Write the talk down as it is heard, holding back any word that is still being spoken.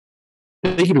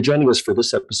Thank you for joining us for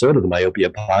this episode of the Myopia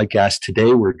podcast.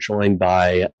 Today, we're joined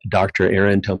by Dr.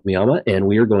 Erin Tomiyama, and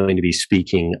we are going to be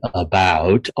speaking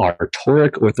about our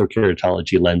Toric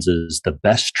orthokeratology lenses, the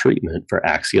best treatment for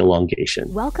axial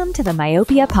elongation. Welcome to the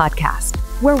Myopia podcast,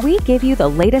 where we give you the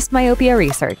latest myopia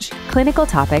research, clinical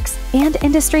topics, and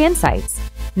industry insights.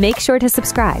 Make sure to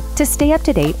subscribe to stay up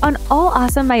to date on all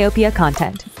awesome myopia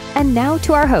content. And now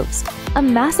to our host, a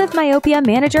massive myopia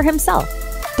manager himself,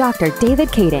 Dr. David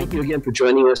Kading. Thank you again for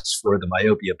joining us for the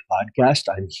Myopia podcast.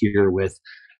 I'm here with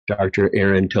Dr.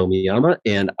 Erin Tomiyama,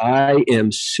 and I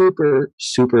am super,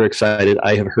 super excited.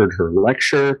 I have heard her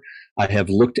lecture. I have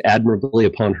looked admirably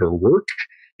upon her work,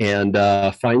 and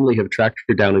finally have tracked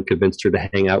her down and convinced her to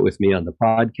hang out with me on the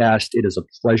podcast. It is a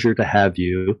pleasure to have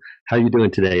you. How are you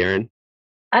doing today, Erin?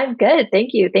 I'm good. Thank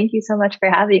you. Thank you so much for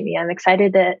having me. I'm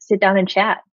excited to sit down and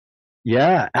chat.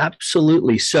 Yeah,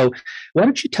 absolutely. So why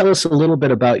don't you tell us a little bit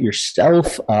about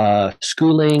yourself,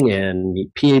 schooling and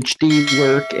PhD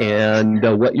work,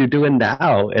 and what you're doing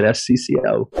now at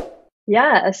SCCO?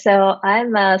 Yeah, so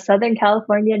I'm a Southern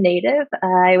California native.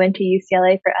 I went to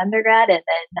UCLA for undergrad and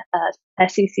then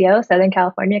SCCO, Southern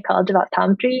California College of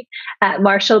Optometry at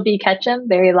Marshall B. Ketchum,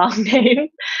 very long name,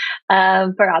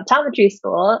 for optometry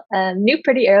school. Knew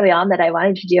pretty early on that I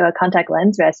wanted to do a contact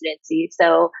lens residency.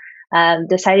 So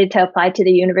decided to apply to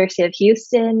the University of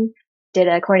Houston, did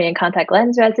a cornea and contact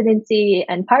lens residency,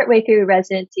 and partway through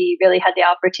residency really had the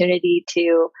opportunity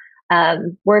to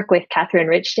work with Catherine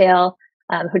Richdale,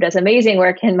 who does amazing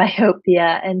work in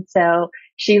myopia. And so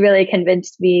she really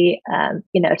convinced me,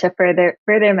 to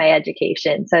further my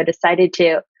education. So decided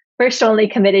to first only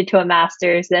committed to a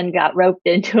master's, then got roped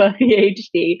into a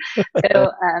PhD.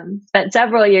 So spent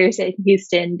several years in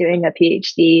Houston doing a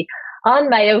PhD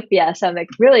on myopia. So I'm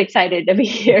really excited to be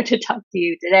here to talk to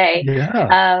you today.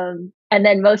 Yeah. And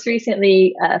then most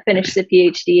recently finished the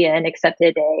PhD and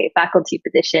accepted a faculty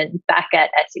position back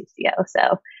at SCCO.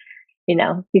 So,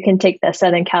 you can take the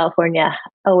Southern California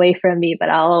away from me, but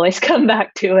I'll always come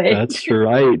back to it. That's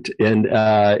right. And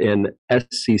in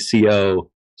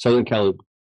SCCO, Southern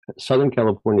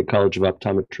California College of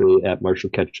Optometry at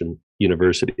Marshall Ketchum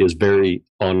University is very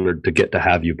honored to get to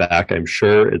have you back. I'm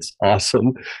sure it's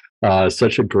awesome.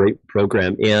 Such a great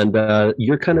program. And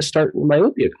you're kind of starting the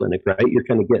myopia clinic, right? You're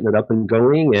kind of getting it up and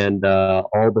going and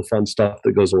all the fun stuff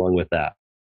that goes along with that.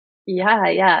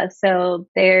 Yeah. So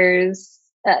there's,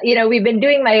 we've been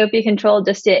doing myopia control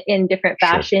just in different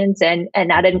fashions. Sure.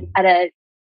 And at a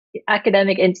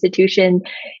academic institution,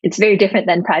 it's very different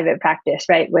than private practice,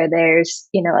 right? Where there's,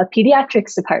 a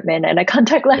pediatrics department and a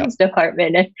contact lens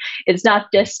department. And it's not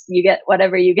just you get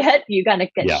whatever you get, you kind of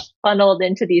get funneled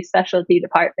into these specialty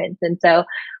departments. And so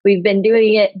we've been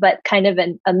doing it, but kind of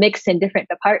a mix in different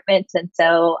departments. And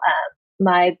so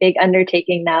my big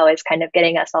undertaking now is kind of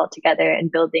getting us all together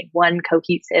and building one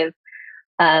cohesive,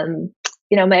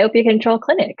 myopia control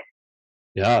clinic.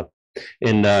 Yeah.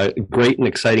 And great and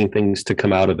exciting things to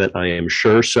come out of it, I am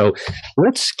sure. So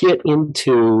let's get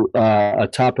into a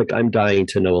topic I'm dying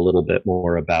to know a little bit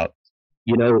more about.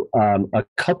 A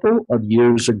couple of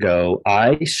years ago,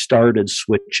 I started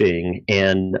switching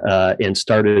and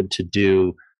started to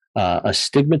do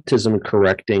astigmatism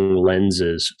correcting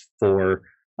lenses for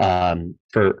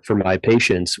my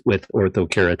patients with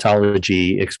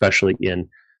orthokeratology, especially in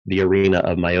the arena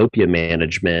of myopia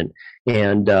management,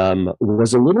 and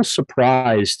was a little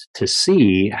surprised to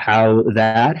see how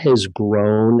that has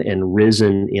grown and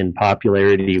risen in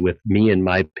popularity with me and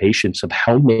my patients, of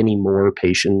how many more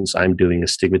patients I'm doing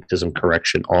astigmatism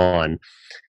correction on.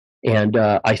 And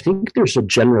I think there's a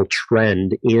general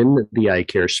trend in the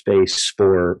Eyecare space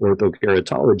for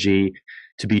orthokeratology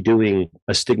to be doing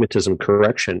astigmatism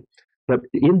correction. But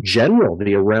in general,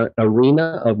 the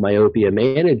arena of myopia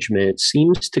management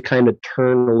seems to kind of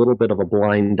turn a little bit of a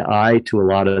blind eye to a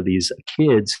lot of these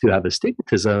kids who have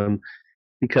astigmatism,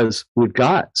 because we've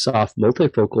got soft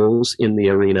multifocals in the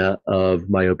arena of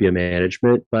myopia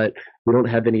management, but we don't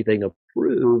have anything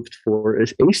approved for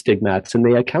astigmats, and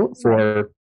they account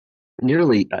for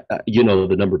nearly,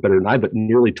 the number better than I, but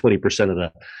nearly 20%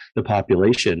 of the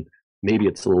population. Maybe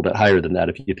it's a little bit higher than that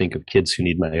if you think of kids who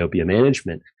need myopia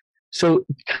management. So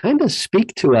kind of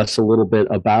speak to us a little bit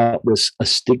about this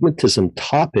astigmatism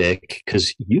topic,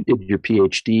 because you did your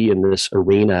PhD in this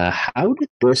arena. How did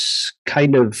this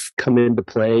kind of come into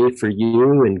play for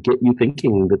you and get you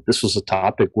thinking that this was a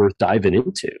topic worth diving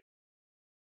into?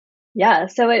 Yeah,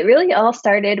 so it really all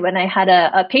started when I had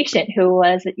a patient who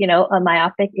was, a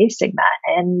myopic astigmat,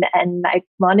 and I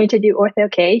wanted to do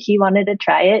OrthoK. He wanted to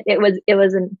try it. It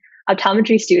was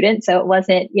optometry student, so it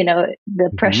wasn't,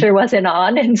 the pressure wasn't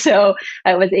on. And so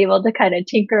I was able to kind of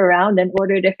tinker around and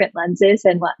order different lenses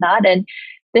and whatnot. And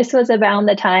this was around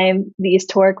the time these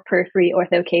toric periphery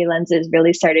OrthoK lenses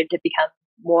really started to become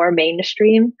more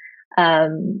mainstream.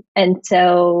 And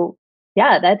so,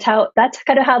 yeah, that's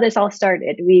kind of how this all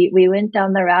started. We went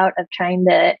down the route of trying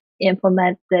to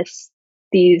implement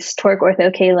these toric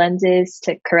OrthoK lenses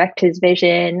to correct his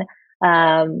vision,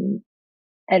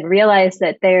 and realized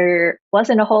that there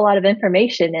wasn't a whole lot of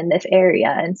information in this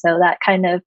area. And so that kind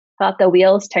of got the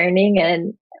wheels turning.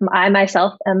 And I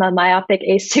myself am a myopic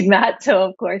astigmat. So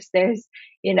of course there's,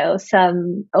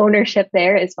 some ownership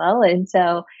there as well. And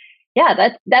so, yeah,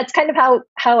 that's kind of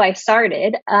how I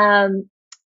started.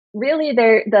 Really,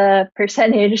 the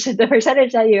percentage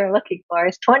that you're looking for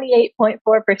is 28.4%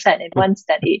 in one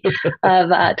study of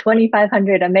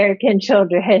 2,500 American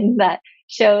children that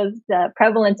shows the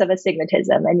prevalence of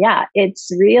astigmatism. And yeah, it's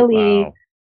really,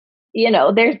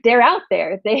 wow. They're out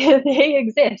there. They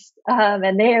exist,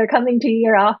 and they are coming to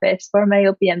your office for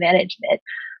myopia management.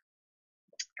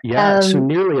 Yeah, so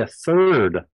nearly a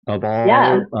third of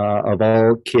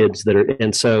all kids that are,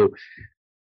 and so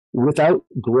without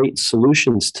great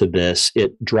solutions to this,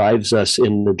 it drives us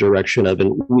in the direction of,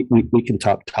 and we can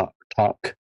talk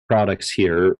products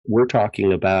here. We're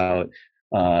talking about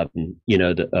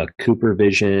the Cooper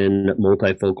Vision,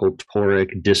 multifocal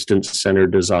toric, distance center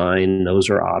design. Those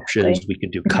are options. Exactly. We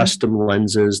can do custom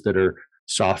lenses that are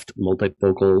soft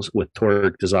multifocals with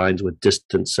toric designs with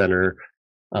distance center.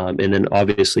 And then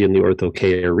obviously in the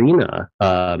OrthoK arena.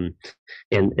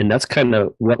 And that's kind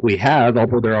of what we have,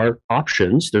 although there are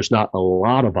options. There's not a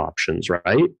lot of options,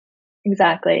 right?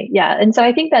 Exactly. Yeah. And so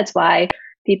I think that's why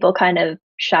people kind of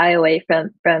shy away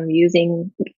from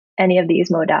using any of these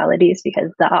modalities,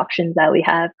 because the options that we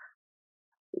have,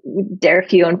 they're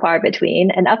few and far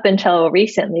between. And up until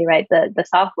recently, right, the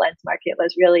soft lens market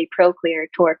was really ProClear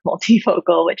toric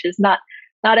multifocal, which is not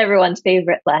everyone's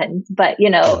favorite lens, but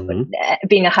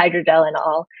being a hydrogel and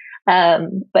all.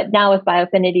 But now with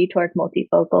Biofinity toric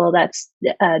multifocal, that's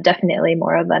definitely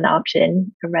more of an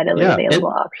option, a readily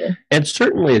available option. And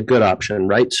certainly a good option,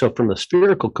 right? So from the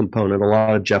spherical component, a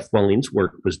lot of Jeff Welling's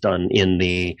work was done in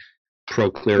the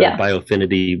ProClear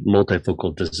Biofinity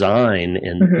multifocal design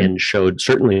and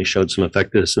certainly showed some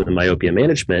effectiveness in the myopia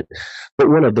management. But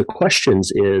one of the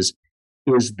questions is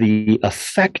the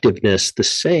effectiveness the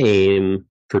same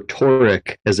for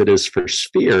toric as it is for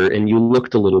sphere? And you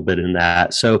looked a little bit in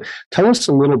that. So tell us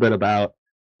a little bit about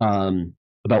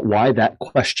why that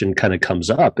question kind of comes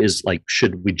up. Is like,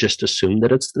 should we just assume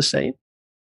that it's the same?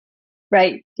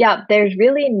 Right. Yeah. There's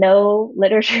really no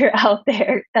literature out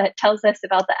there that tells us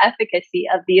about the efficacy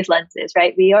of these lenses,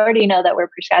 right? We already know that we're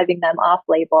prescribing them off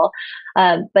label,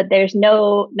 but there's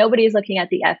nobody's looking at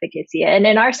the efficacy. And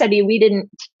in our study, we didn't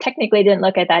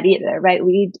look at that either, right?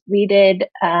 We did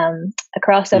a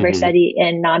crossover study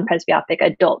in non-presbyopic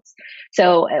adults.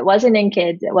 So it wasn't in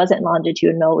kids. It wasn't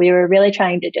longitudinal. We were really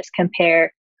trying to just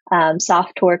compare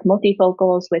soft toric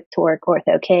multifocals with toric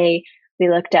OrthoK. We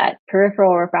looked at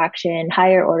peripheral refraction,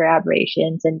 higher order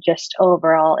aberrations, and just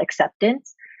overall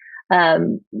acceptance.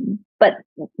 But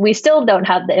we still don't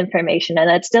have the information, and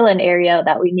that's still an area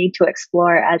that we need to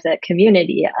explore as a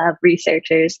community of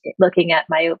researchers looking at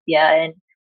myopia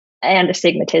and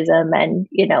astigmatism, and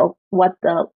what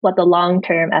the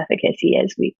long-term efficacy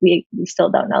is. We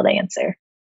still don't know the answer.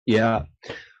 Yeah.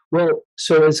 Well,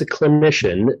 so as a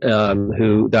clinician,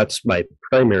 who that's my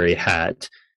primary hat,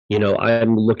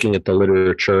 I'm looking at the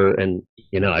literature and,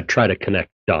 I try to connect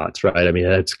dots, right? I mean,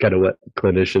 that's kind of what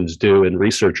clinicians do, and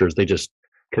researchers, they just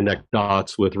connect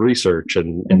dots with research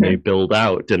and they build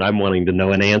out, and I'm wanting to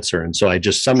know an answer. And so I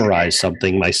just summarize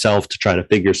something myself to try to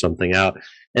figure something out.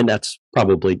 And that's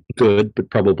probably good, but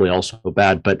probably also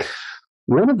bad. But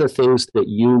one of the things that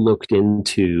you looked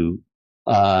into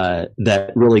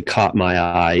that really caught my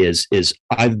eye is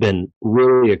I've been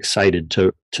really excited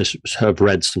to have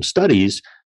read some studies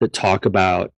that talk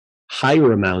about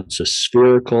higher amounts of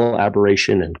spherical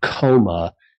aberration and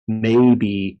coma may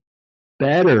be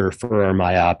better for our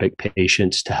myopic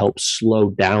patients to help slow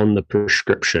down the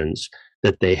prescriptions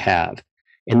that they have.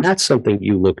 And that's something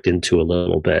you looked into a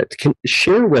little bit. Can you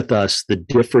share with us the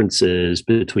differences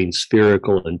between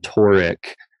spherical and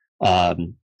toric,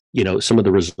 some of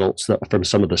the results from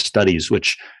some of the studies,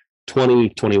 which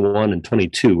 2021 and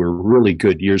 22 were really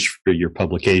good years for your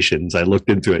publications. I looked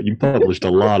into it. You published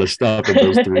a lot of stuff in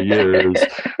those 3 years,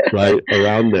 right,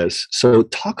 around this. So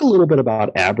talk a little bit about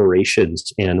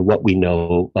aberrations and what we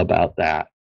know about that.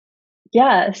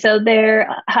 Yeah, so there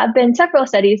have been several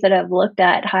studies that have looked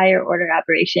at higher order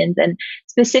aberrations and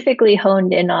specifically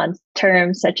honed in on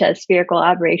terms such as spherical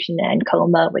aberration and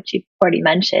coma, which you've already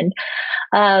mentioned.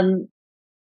 Um,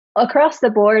 Across the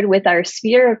board with our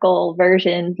spherical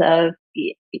versions of,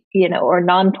 or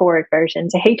non-toric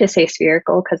versions. I hate to say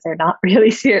spherical because they're not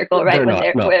really spherical, right? They're When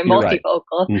not. No, we're you're right.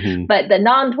 multifocal, Hmm. but the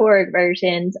non-toric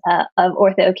versions of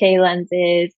OrthoK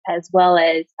lenses, as well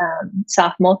as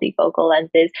soft multifocal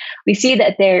lenses, we see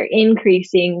that they're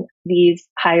increasing these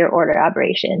higher order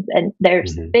aberrations. And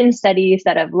there's Hmm. been studies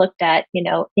that have looked at,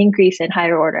 increase in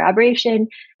higher order aberration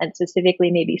and specifically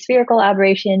maybe spherical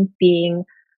aberration being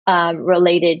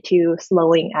related to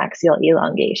slowing axial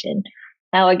elongation.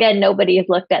 Now, again, nobody has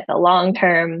looked at the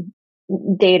long-term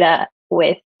data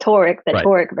with the Right.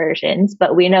 toric versions,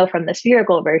 but we know from the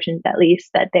spherical versions, at least,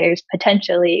 that there's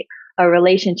potentially a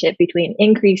relationship between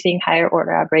increasing higher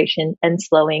order aberration and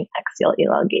slowing axial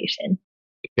elongation.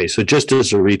 Okay, so just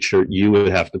as a reacher, you would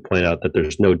have to point out that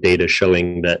there's no data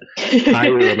showing that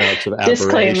higher amounts of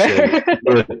Disclaimer. aberration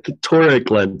with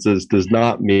toric lenses does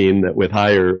not mean that with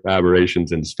higher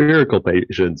aberrations in spherical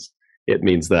patients, it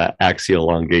means that axial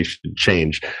elongation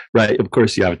change, right? Of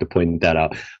course, you have to point that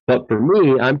out. But for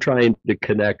me, I'm trying to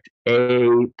connect A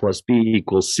plus B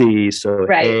equals C. So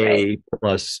Right, A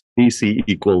plus BC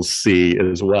equals C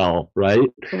as well, right?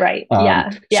 right. Um,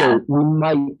 Yeah, yeah. so we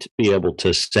might be able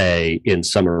to say in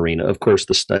some arena, of course,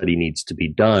 the study needs to be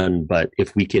done, but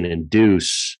if we can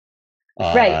induce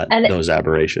Right. those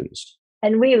aberrations.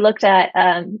 And we looked at,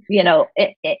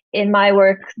 in my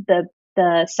work,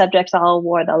 the subjects all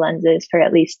wore the lenses for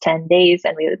at least 10 days,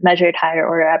 and we measured higher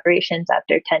order aberrations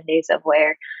after 10 days of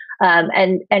wear,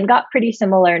 and got pretty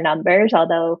similar numbers,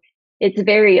 although it's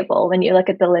variable when you look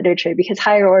at the literature because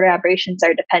higher order aberrations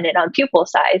are dependent on pupil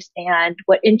size and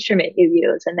what instrument you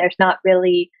use. And there's not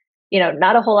really,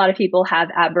 not a whole lot of people have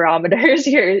aberrometers.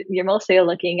 You're mostly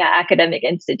looking at academic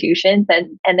institutions,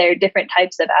 and there are different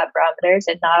types of aberrometers,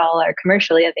 and not all are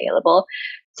commercially available.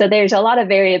 So there's a lot of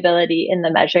variability in the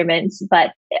measurements,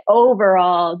 but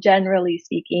overall, generally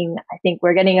speaking, I think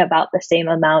we're getting about the same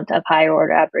amount of higher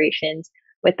order aberrations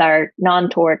with our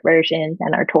non-toric versions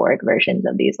and our toric versions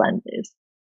of these lenses.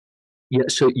 Yeah,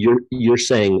 so you're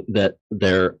saying that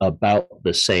they're about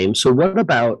the same. So what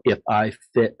about if I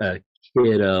fit a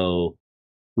kiddo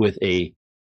with a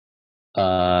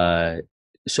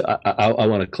so I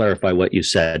want to clarify what you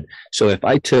said. So if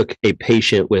I took a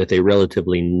patient with a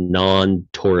relatively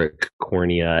non-toric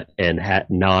cornea and had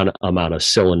non-amount of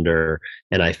cylinder,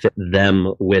 and I fit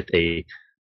them with a,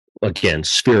 again,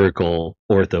 spherical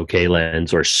OrthoK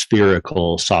lens or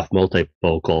spherical soft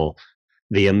multifocal,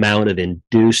 the amount of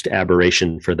induced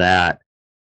aberration for that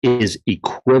is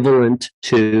equivalent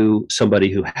to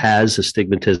somebody who has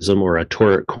astigmatism or a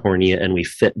toric cornea, and we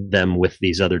fit them with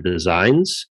these other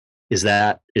designs. Is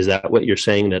that what you're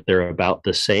saying, that they're about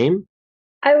the same?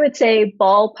 I would say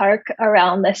ballpark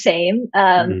around the same.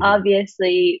 Mm-hmm.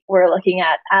 Obviously, we're looking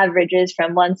at averages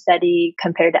from one study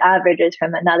compared to averages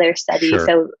from another study. Sure.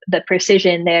 So the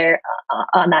precision there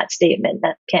on that statement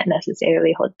that can't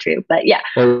necessarily hold true. But yeah,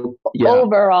 Yeah.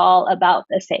 overall about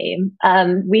the same.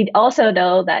 We also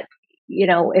know that,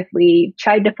 if we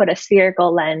tried to put a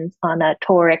spherical lens on a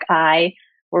toric eye,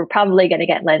 we're probably going to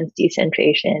get lens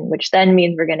decentration, which then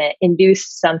means we're going to induce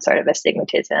some sort of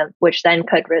astigmatism, which then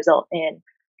could result in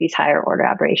these higher order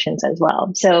aberrations as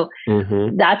well. So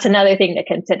Mm-hmm. that's another thing to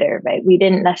consider, right? We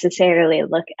didn't necessarily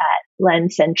look at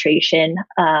lens centration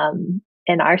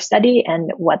in our study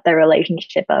and what the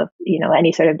relationship of,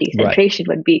 any sort of decentration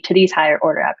would be to these higher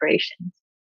order aberrations.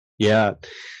 Yeah.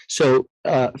 So,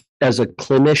 as a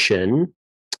clinician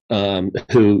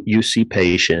who you see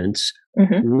patients,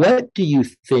 Mm-hmm. what do you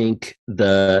think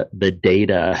the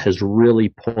data has really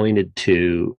pointed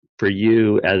to for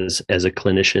you as a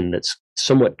clinician that's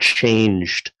somewhat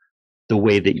changed the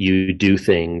way that you do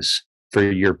things for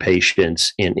your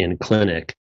patients in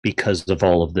clinic because of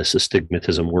all of this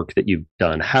astigmatism work that you've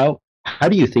done? How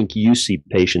do you think you see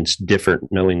patients different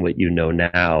knowing what you know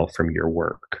now from your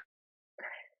work?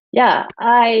 Yeah,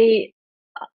 I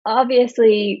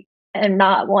obviously am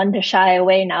not one to shy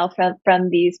away now from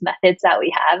these methods that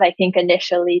we have. I think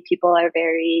initially people are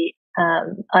very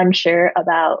unsure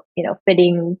about,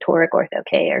 fitting toric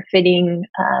OrthoK or fitting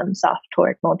soft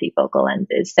toric multifocal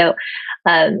lenses. So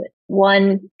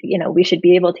one, we should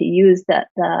be able to use the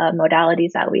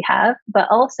modalities that we have, but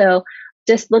also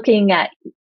just looking at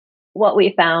what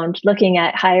we found looking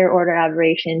at higher order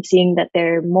aberrations, seeing that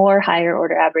there are more higher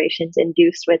order aberrations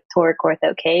induced with toric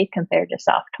OrthoK compared to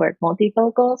soft toric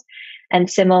multifocals, and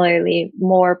similarly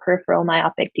more peripheral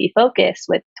myopic defocus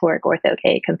with toric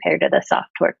OrthoK compared to the soft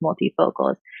toric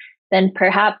multifocals, then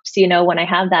perhaps, when I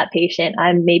have that patient,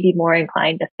 I'm maybe more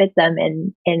inclined to fit them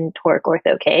in toric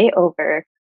OrthoK over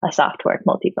a soft toric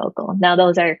multifocal. Now,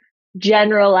 those are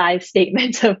generalized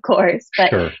statements, of course, but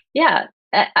Sure. yeah,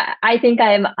 I think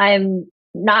I'm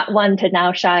not one to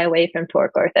now shy away from toric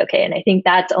OrthoK, and I think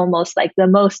that's almost like the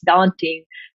most daunting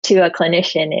to a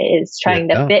clinician is trying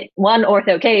to fit one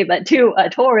OrthoK, but two a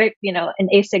toric, an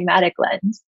astigmatic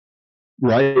lens.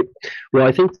 Right. Well,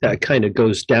 I think that kind of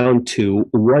goes down to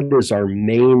what is our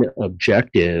main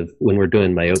objective when we're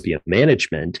doing myopia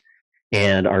management.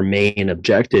 And our main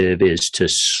objective is to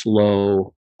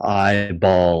slow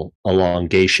eyeball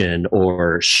elongation,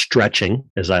 or stretching,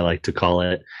 as I like to call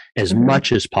it, as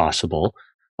much as possible.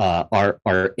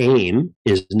 Our aim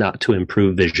is not to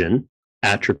improve vision.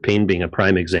 Atropine being a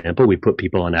prime example, we put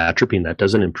people on atropine. That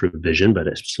doesn't improve vision, but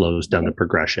it slows down the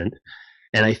progression.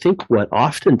 And I think what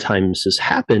oftentimes has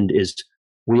happened is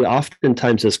we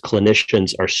oftentimes as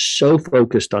clinicians are so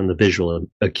focused on the visual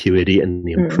acuity and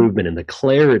the improvement in the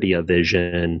clarity of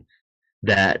vision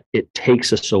that it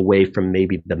takes us away from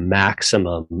maybe the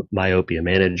maximum myopia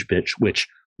management, which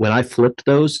when I flipped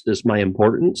those as my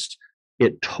importance,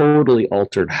 it totally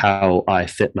altered how I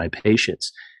fit my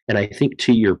patients. And I think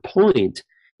to your point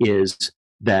is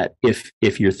that if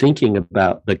you're thinking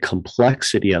about the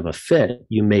complexity of a fit,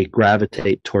 you may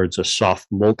gravitate towards a soft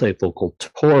multifocal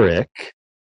toric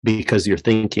because you're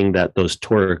thinking that those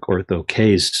toric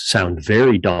OrthoKs sound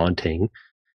very daunting.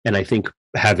 And I think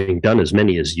having done as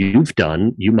many as you've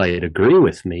done, you might agree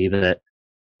with me that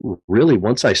really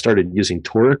once I started using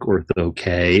toric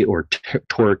OrthoK or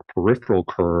toric peripheral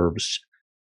curves,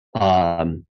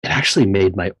 it actually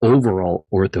made my overall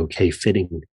OrthoK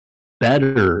fitting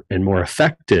better and more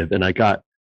effective. And I got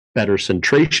better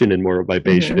centration in more of my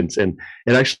patients. And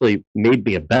it actually made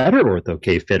me a better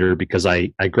OrthoK fitter because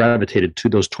I gravitated to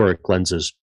those toric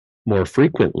lenses more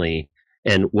frequently.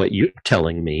 And what you're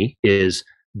telling me is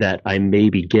that I may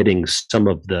be getting some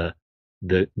of the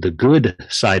good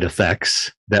side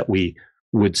effects that we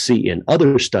would see in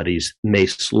other studies may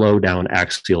slow down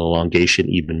axial elongation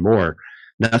even more.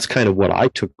 That's kind of what I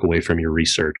took away from your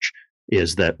research,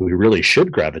 is that we really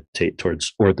should gravitate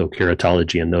towards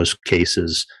orthokeratology in those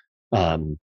cases,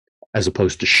 as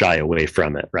opposed to shy away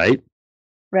from it, right?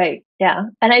 Right. Yeah.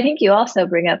 And I think you also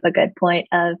bring up a good point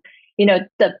of,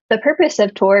 the purpose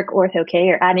of toric OrthoK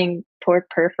or adding toric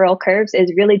peripheral curves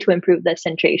is really to improve the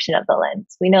centration of the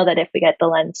lens. We know that if we get the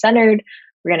lens centered,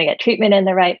 we're going to get treatment in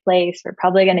the right place. We're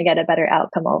probably going to get a better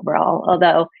outcome overall.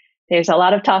 Although there's a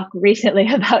lot of talk recently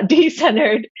about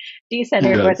decentered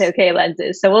OrthoK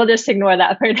lenses. So we'll just ignore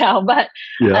that for now. But,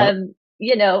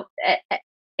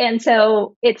 and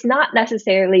so it's not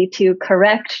necessarily to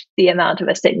correct the amount of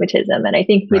astigmatism. And I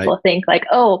think people think like,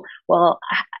 oh, well,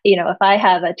 if I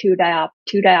have a two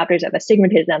diopters of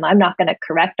astigmatism, I'm not going to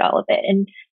correct all of it. And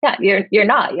yeah, you're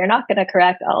not going to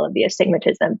correct all of the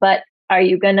astigmatism, but are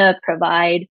you going to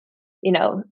provide,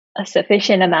 a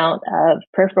sufficient amount of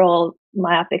peripheral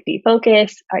myopic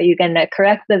defocus? Are you going to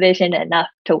correct the vision enough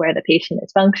to where the patient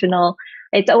is functional?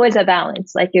 It's always a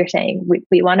balance. Like you're saying,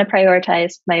 we want to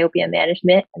prioritize myopia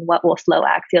management and what will slow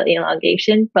axial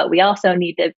elongation, but we also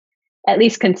need to at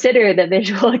least consider the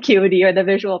visual acuity or the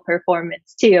visual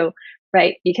performance too,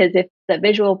 right? Because if the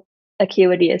visual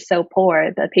acuity is so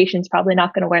poor, the patient's probably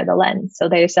not going to wear the lens. So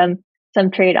there's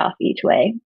some trade-off each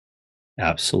way.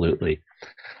 Absolutely.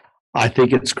 I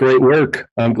think it's great work.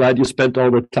 I'm glad you spent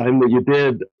all the time that you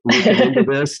did looking into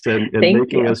this and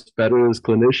making us better as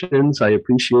clinicians. I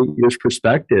appreciate your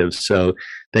perspective. So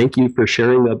thank you for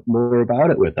sharing more about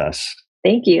it with us.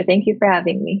 Thank you. Thank you for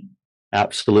having me.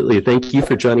 Absolutely. Thank you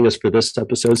for joining us for this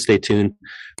episode. Stay tuned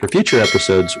for future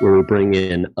episodes where we bring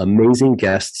in amazing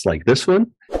guests like this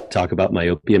one, talk about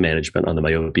myopia management on the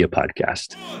Myopia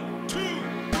Podcast. 1, 2,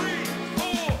 3, 4.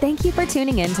 Thank you for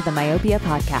tuning in to the Myopia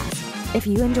Podcast. If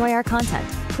you enjoy our content,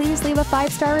 please leave a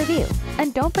 5-star review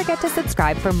and don't forget to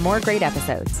subscribe for more great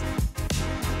episodes.